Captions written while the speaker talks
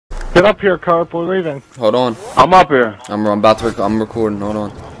Get up here, Carp. We're leaving. Hold on. I'm up here. I'm about to. I'm recording. Hold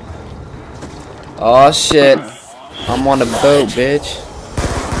on. Oh shit! I'm on the boat, bitch.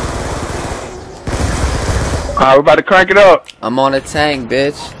 Alright, we're about to crank it up. I'm on a tank,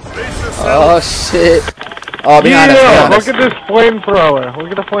 bitch. Oh shit! Oh, behind us. Yeah, Behind us. look at this flamethrower. Look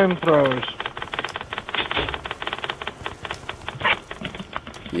at the flamethrowers.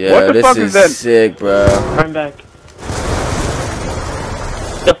 Yeah, What the this fuck is is that? sick, bro. I'm back.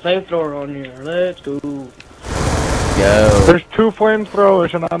 The flamethrower on here. Let's go. Yo. There's 2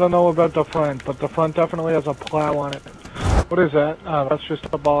 flamethrowers, and I don't know about the front, but the front definitely has a plow on it. What is that? Oh, that's just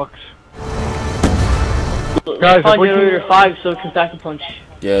a box. Guys, if we Probably can- get 5 so we can pack a punch.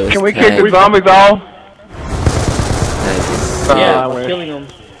 Yo, this Can we tank. kick the zombies off? Tank is sick. Yeah, I we're wish. killing them.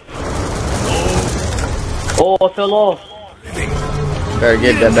 Oh, I fell off. Better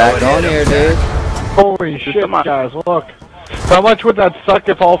get that back on here, dude. Holy shit, guys, look. How much would that suck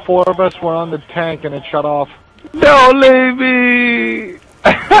if all 4 of us were on the tank and it shut off? Don't leave me!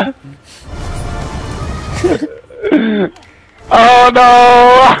 Oh no!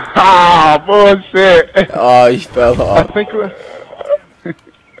 Ah, bullshit! Oh, you fell I off. think we...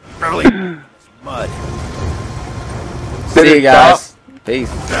 Mud. See you guys. Peace.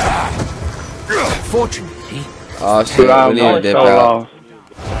 Fortunately, Oh shit, we need to dip out.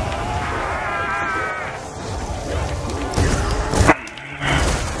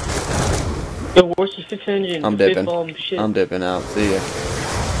 Yo, where's the 6th engine? I'm The dipping. fifth, shit. I'm dipping out. See ya.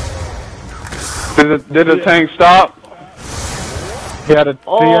 Did the tank stop? Yeah, the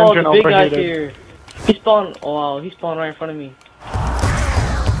Oh, engine the big guy's overheated. here. He spawned. Oh wow, he spawned right in front of me.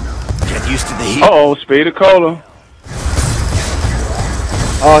 get used to the heat. Uh oh, speed of cola.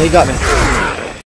 Oh, he got me.